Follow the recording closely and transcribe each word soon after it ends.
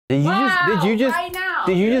Did you just right now.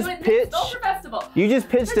 did you just pitch? Vulture Festival. You just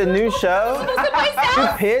pitched a new show? You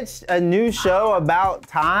pitched a new show about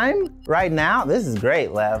time right now? This is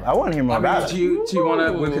great, Lev. I want to hear more about it. Do you want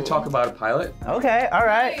to? We could talk about a pilot. Okay, all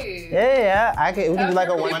right. Hey. Yeah. We can do like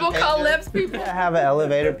a one. People call Lev's people. I have an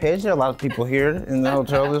elevator pitch. There are a lot of people here in the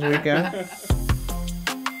hotel this weekend.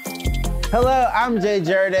 Hello, I'm Jay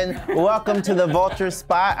Jordan. Welcome to the Vulture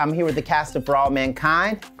Spot. I'm here with the cast of For All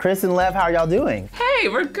Mankind. Krys and Lev, how are y'all doing? Hey,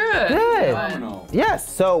 we're good. Good. Phenomenal. Yes,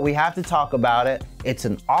 so we have to talk about it. It's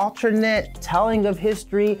an alternate telling of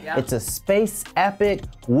history. Yeah. It's a space epic.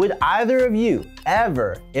 Would either of you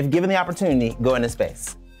ever, if given the opportunity, go into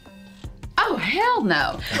space? Oh, hell no.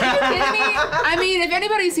 Are you kidding me? I mean, if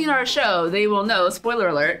anybody's seen our show, they will know, spoiler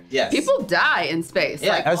alert, Yes. people die in space.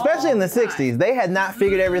 Yeah, like, especially in the all time. 60s. They had not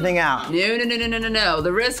figured everything out. No.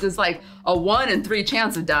 The risk is like a 1 in 3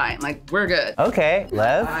 chance of dying. Like, we're good. Okay,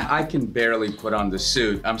 Lev? I can barely put on the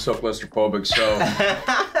suit. I'm so claustrophobic, so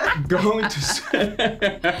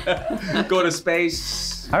go to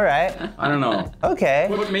space. All right, I don't know. okay.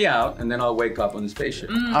 Put me out, and then I'll wake up on the spaceship.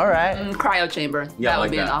 All right. Cryo chamber. Yeah, that would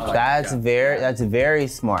like be an that. awful. That's Yeah. very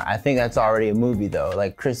smart. I think that's already a movie though.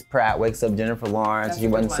 Like Chris Pratt wakes up Jennifer Lawrence. That's She a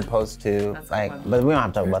good wasn't one. supposed to. That's a Like, good one. but we don't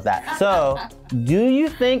have to talk about that. So, do you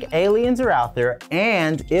think aliens are out there?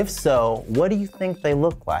 And if so, what do you think they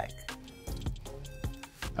look like?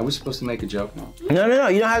 I was supposed to make a joke now. No.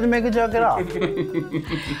 You don't have to make a joke at all.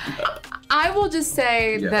 I will just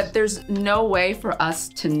say Yes. that there's no way for us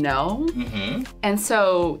to know. Mm-hmm. And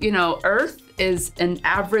so, Earth is an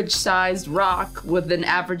average-sized rock with an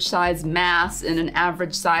average-sized mass in an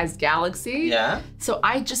average-sized galaxy. Yeah. So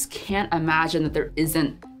I just can't imagine that there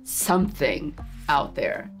isn't something out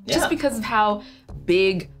there. Yeah. Just because of how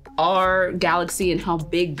big our galaxy and how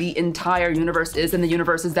big the entire universe is and the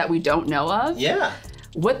universes that we don't know of. Yeah.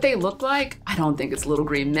 What they look like, I don't think it's little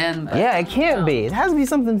green men. But Yeah, it can't be. It has to be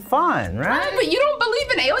something fun, right? But you don't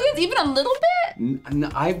believe in aliens even a little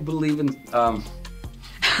bit? I believe in.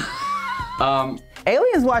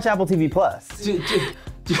 Aliens watch Apple TV Plus.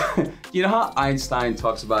 You know how Einstein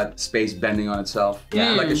talks about space bending on itself?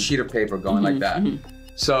 Yeah. Like a sheet of paper going like that.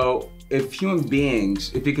 So if human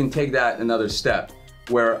beings, if you can take that another step,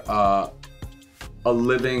 where a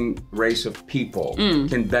living race of people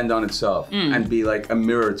can bend on itself and be like a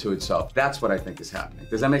mirror to itself, that's what I think is happening.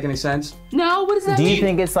 Does that make any sense? No, what does that Do mean? you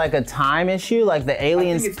think it's like a time issue? Like the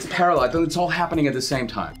aliens, I think it's parallel. I think it's all happening at the same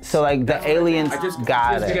time. so like the aliens I just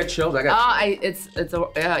got to it. get chilled. I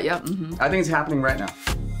think it's happening right now.